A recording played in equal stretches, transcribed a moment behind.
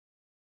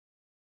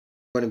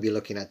We're going to be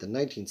looking at the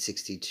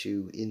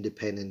 1962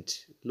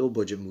 independent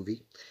low-budget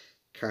movie,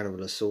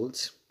 Carnival of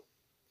Souls,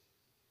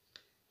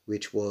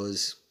 which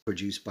was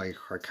produced by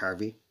Hank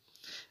Harvey,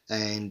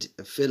 and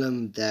a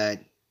film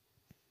that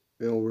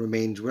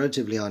remained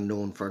relatively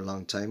unknown for a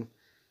long time,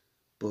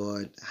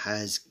 but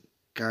has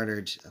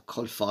garnered a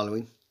cult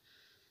following,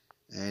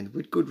 and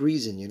with good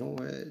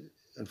reason.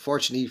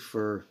 Unfortunately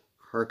for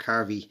Hank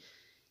Harvey,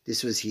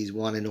 this was his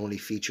one and only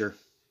feature.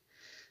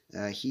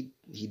 He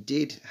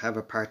did have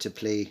a part to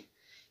play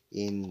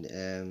in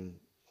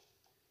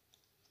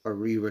a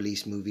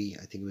re-release movie.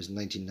 I think it was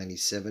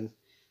 1997,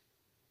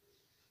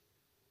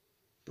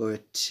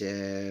 but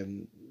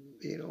it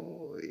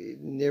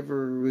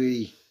never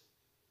really.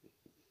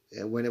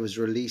 When it was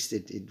released,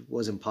 it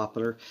wasn't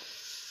popular.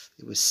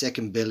 It was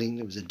second billing.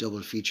 It was a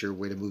double feature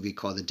with a movie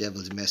called The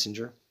Devil's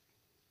Messenger.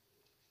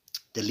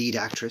 The lead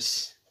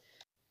actress,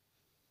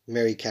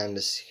 Mary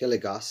Candace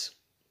Hilligoss,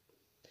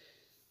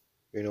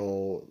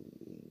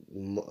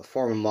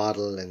 former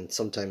model and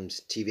sometimes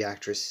TV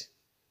actress,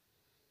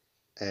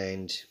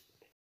 and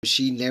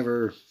she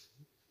never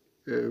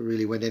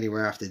really went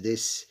anywhere after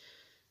this.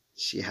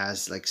 She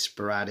has like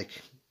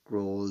sporadic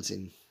roles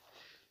in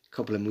a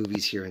couple of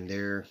movies here and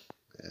there,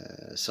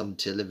 some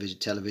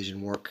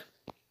television work,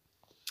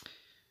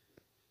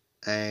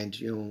 and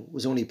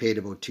was only paid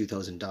about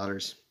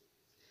 $2,000.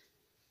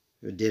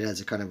 It did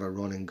as a kind of a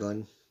run and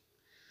gun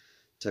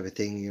type of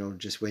thing.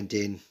 Just went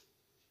in,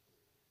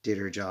 did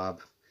her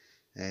job,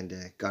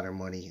 and got her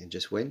money and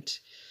just went.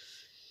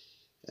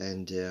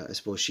 And I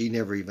suppose she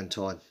never even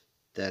thought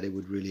that it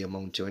would really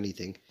amount to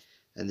anything.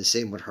 And the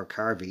same with Hank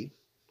Harvey,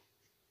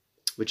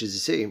 which is the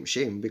same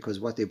shame, because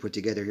what they put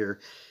together here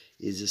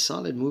is a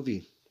solid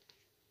movie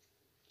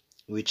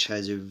which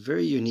has a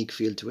very unique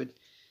feel to it.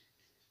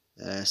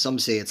 Some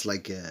say it's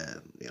like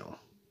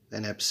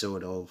an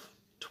episode of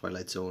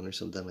Twilight Zone or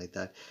something like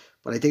that,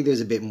 but I think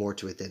there's a bit more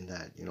to it than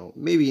that.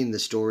 Maybe in the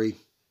story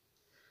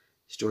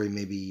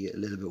may be a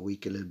little bit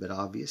weak, a little bit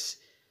obvious,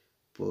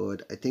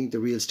 but I think the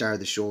real star of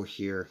the show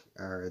here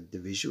are the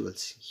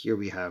visuals. Here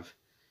we have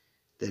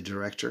the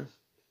director,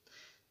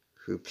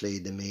 who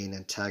played the main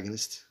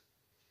antagonist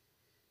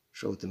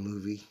throughout the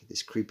movie,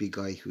 this creepy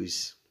guy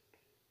who's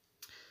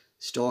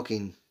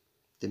stalking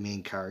the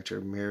main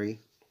character, Mary,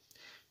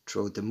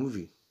 throughout the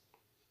movie.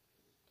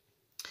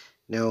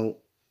 Now,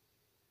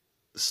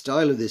 the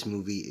style of this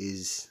movie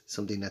is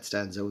something that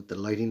stands out. The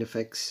lighting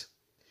effects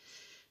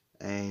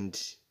and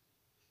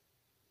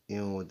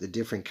the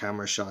different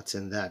camera shots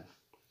in that.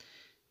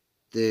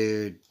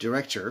 The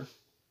director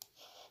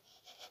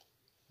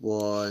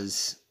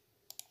was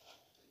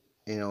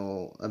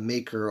a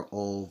maker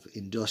of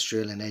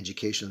industrial and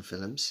educational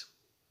films,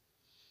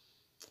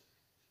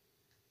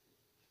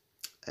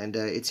 and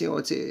it's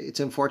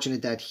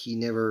unfortunate that he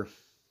never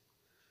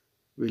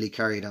really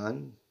carried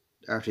on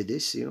after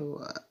this.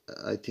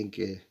 I think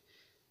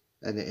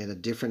at a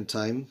different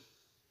time,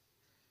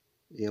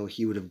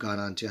 he would have gone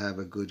on to have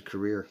a good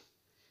career,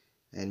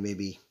 and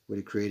maybe would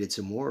have created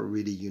some more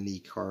really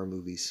unique horror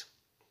movies,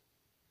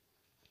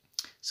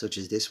 such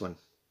as this one,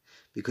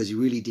 because he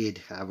really did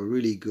have a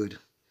really good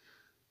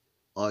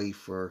eye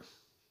for,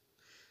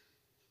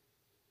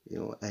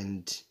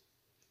 and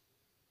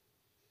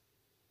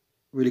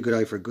really good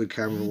eye for good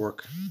camera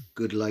work,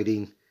 good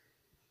lighting,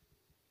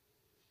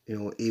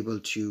 able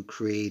to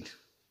create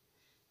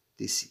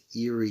this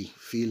eerie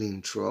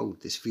feeling throughout,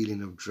 this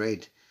feeling of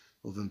dread,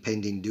 of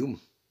impending doom.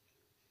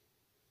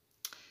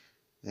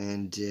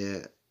 And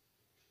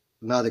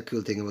another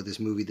cool thing about this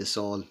movie, the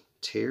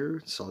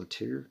Saltire,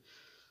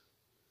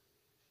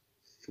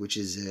 which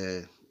is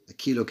a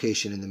key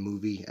location in the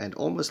movie, and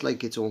almost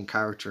like its own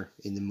character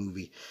in the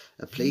movie,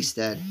 a place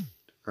that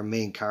our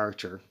main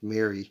character,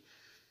 Mary,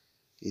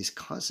 is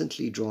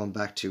constantly drawn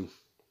back to,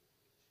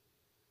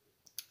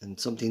 and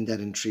something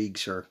that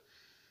intrigues her.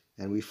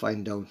 And we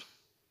find out,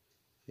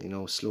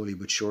 slowly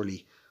but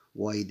surely,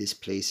 why this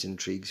place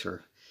intrigues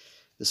her.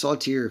 The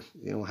Saltire,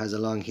 has a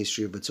long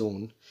history of its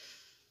own.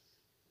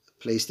 A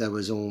place that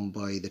was owned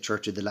by the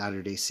Church of the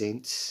Latter-day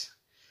Saints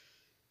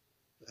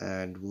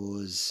and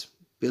was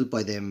built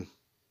by them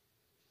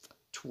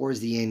towards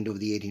the end of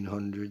the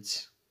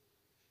 1800s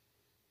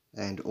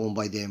and owned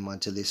by them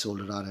until they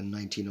sold it on in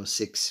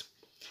 1906.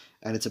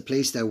 And it's a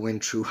place that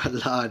went through a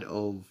lot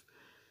of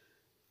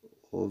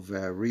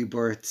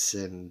rebirths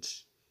and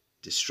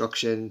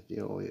destruction.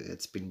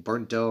 It's been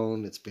burnt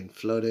down, it's been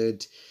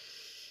flooded,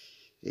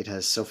 it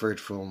has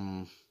suffered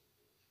from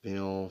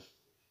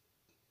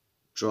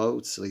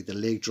droughts, like the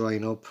lake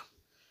drying up,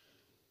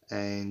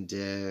 and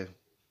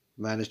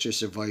managed to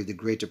survive the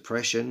Great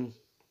Depression,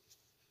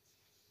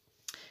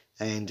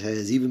 and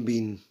has even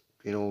been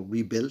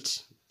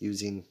rebuilt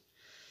using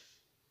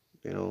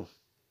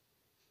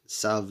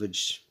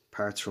salvage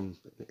parts from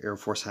an Air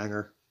Force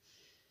hangar,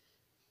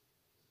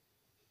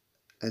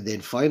 and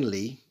then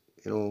finally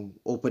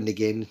opened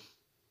again,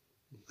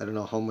 I don't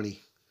know how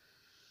many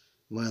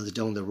miles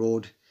down the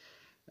road,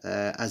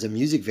 as a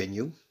music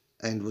venue,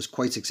 and was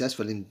quite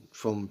successful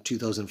from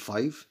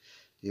 2005.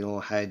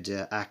 Had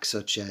acts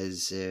such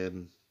as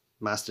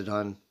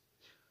Mastodon,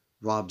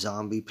 Rob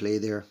Zombie play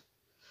there,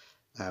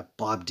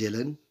 Bob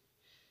Dylan,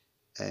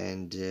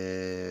 and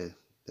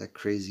that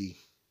crazy,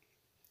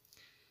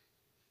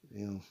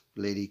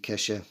 lady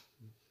Kesha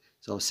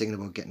is always singing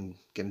about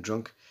getting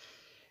drunk.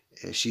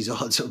 She's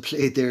also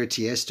played there.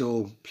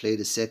 Tiesto played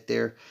a set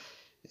there.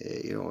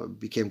 It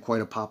became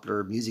quite a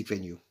popular music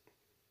venue.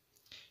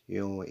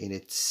 In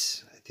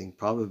its, I think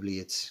probably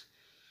its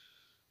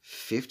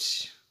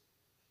fifth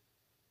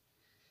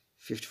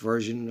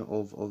version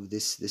of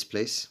this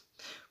place.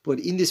 But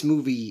in this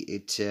movie,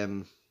 it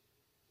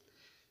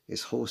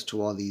is host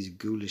to all these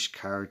ghoulish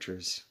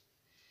characters,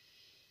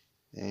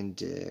 and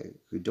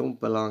who don't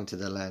belong to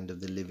the land of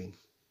the living.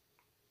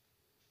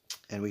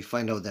 And we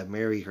find out that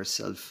Mary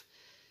herself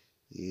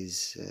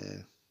is,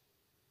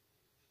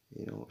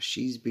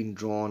 she's been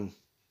drawn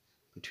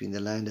between the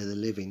land of the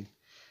living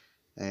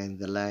and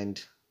the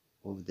land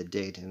of the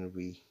dead, and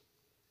we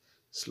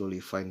slowly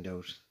find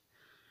out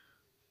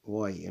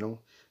why.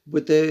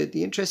 But the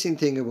interesting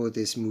thing about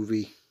this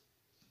movie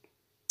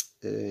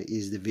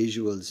is the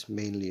visuals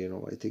mainly.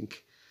 I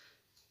think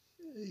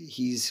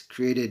he's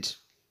created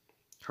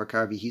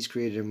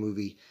a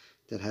movie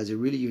that has a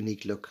really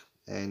unique look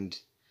and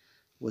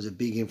was a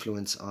big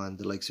influence on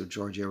the likes of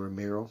George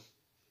A.Romero.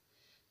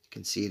 You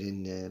can see it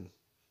in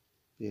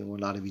a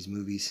lot of his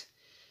movies.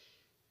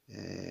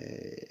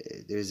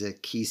 There's a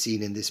key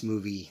scene in this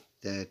movie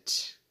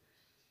that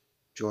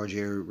George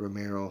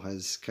A.Romero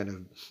has kind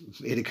of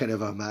made a kind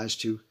of homage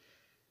to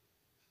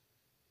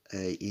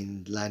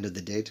in Land of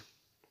the Dead,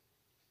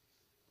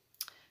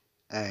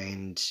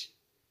 and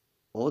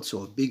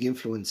also a big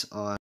influence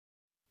on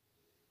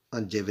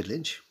David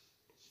Lynch,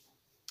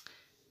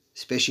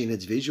 especially in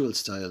its visual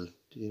style.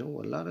 A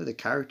lot of the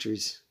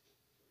characters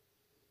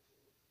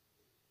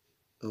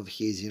of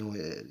his,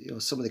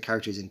 some of the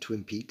characters in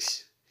Twin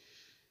Peaks,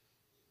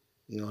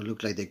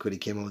 looked like they could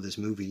have came out of this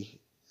movie.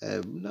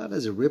 Not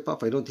as a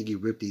rip-off. I don't think he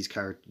ripped these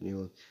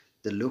characters,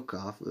 the look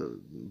off,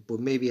 but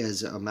maybe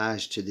as a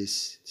homage to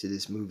this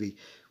movie,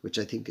 which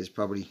I think is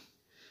probably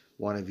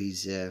one of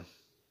his,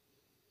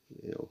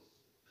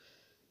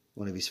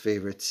 one of his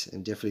favorites,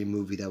 and definitely a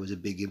movie that was a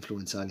big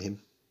influence on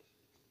him.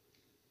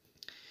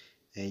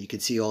 And you can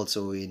see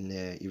also in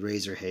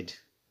Eraserhead,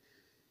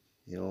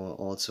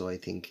 also I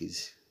think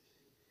he's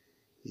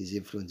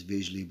influenced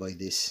visually by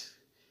this.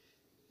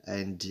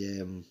 And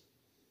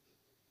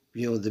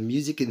the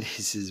music in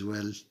this as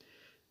well,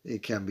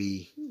 it can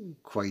be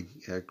quite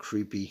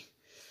creepy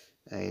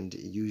and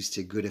used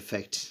to good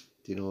effect,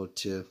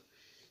 to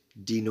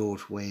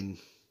denote when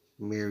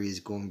Mary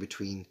is going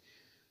between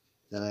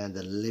the land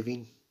of the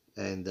living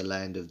and the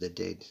land of the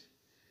dead.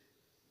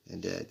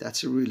 And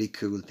that's a really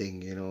cool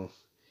thing.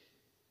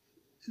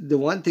 The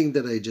one thing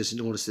that I just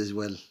noticed as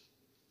well,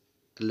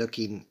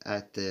 looking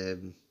at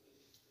the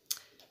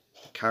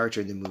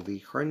character in the movie,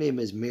 her name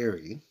is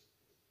Mary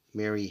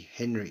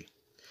Henry.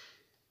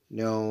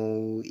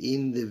 Now,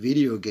 in the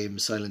video game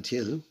Silent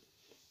Hill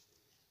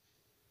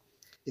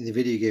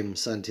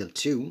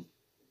 2,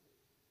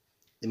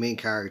 the main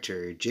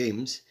character,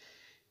 James,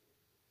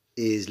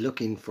 is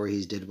looking for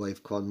his dead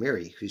wife called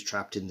Mary, who's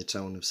trapped in the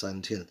town of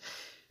Silent Hill.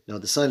 Now,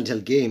 the Silent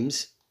Hill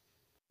games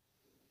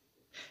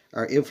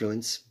are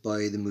influenced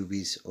by the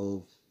movies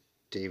of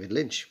David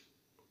Lynch,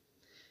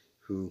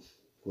 who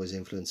was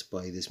influenced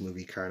by this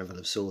movie Carnivale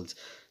of Souls.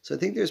 So I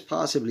think there's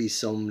possibly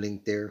some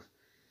link there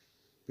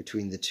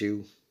between the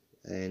two.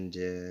 And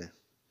the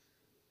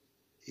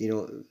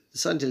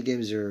Silent Hill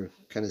games are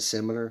kind of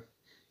similar.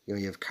 You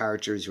have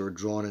characters who are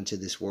drawn into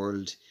this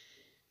world.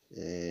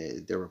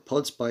 They're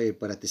repulsed by it,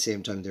 but at the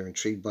same time they're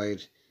intrigued by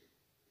it.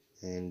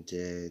 And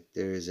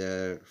there's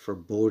a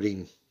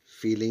foreboding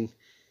feeling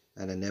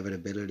and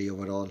inevitability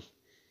of it all.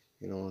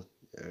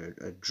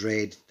 A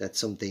dread that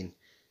something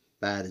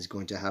bad is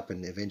going to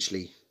happen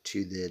eventually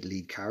to the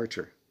lead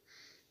character,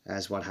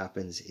 as what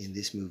happens in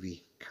this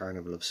movie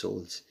Carnival of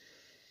Souls,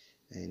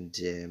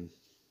 and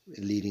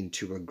leading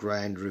to a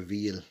grand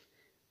reveal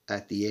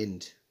at the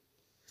end.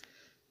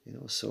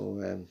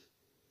 So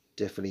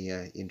definitely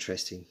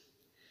interesting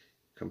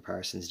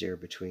comparisons there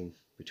between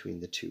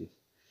the two.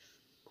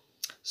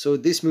 So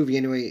this movie,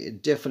 anyway,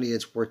 definitely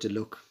it's worth a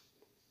look.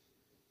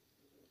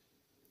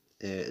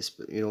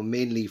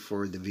 Mainly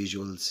for the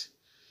visuals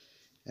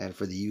and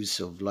for the use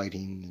of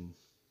lighting,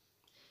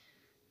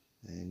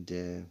 and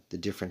the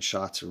different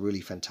shots are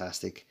really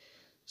fantastic.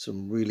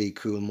 Some really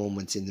cool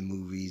moments in the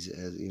movies,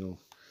 as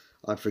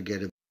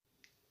unforgettable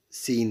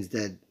scenes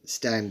that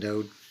stand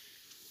out,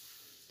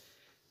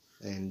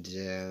 and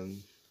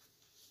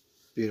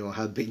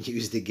have been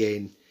used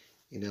again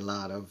in a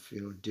lot of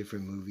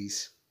different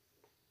movies.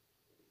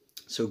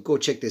 So go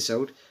check this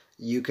out.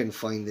 You can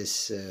find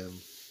this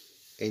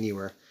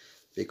anywhere,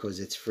 because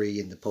it's free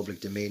in the public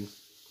domain,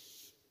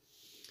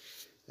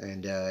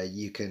 and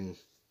you can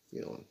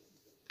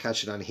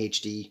catch it on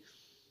HD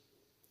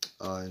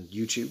on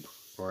YouTube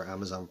or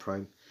Amazon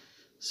Prime.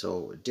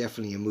 So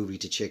definitely a movie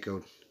to check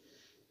out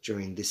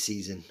during this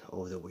season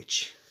of The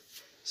Witch.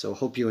 So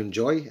hope you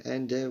enjoy,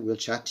 and we'll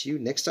chat to you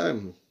next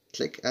time.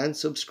 Click and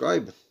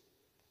subscribe.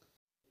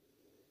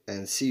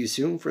 and see you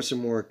soon for some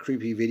more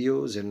creepy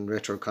videos and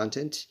retro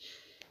content.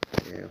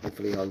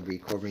 Hopefully I'll be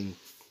covering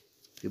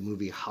the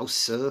movie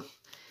House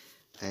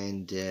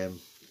and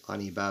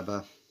Ani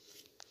Baba,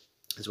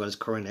 as well as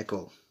Current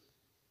Echo.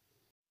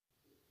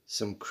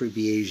 Some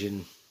creepy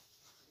Asian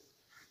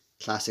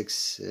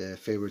classics,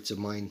 favorites of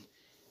mine,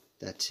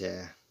 that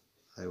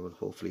I will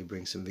hopefully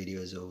bring some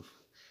videos of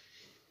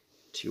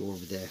to you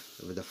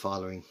over the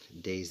following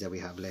days that we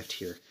have left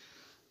here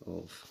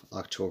of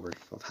October,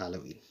 of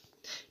Halloween.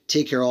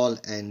 Take care all,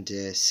 and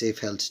safe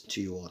health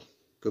to you all.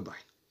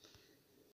 Goodbye.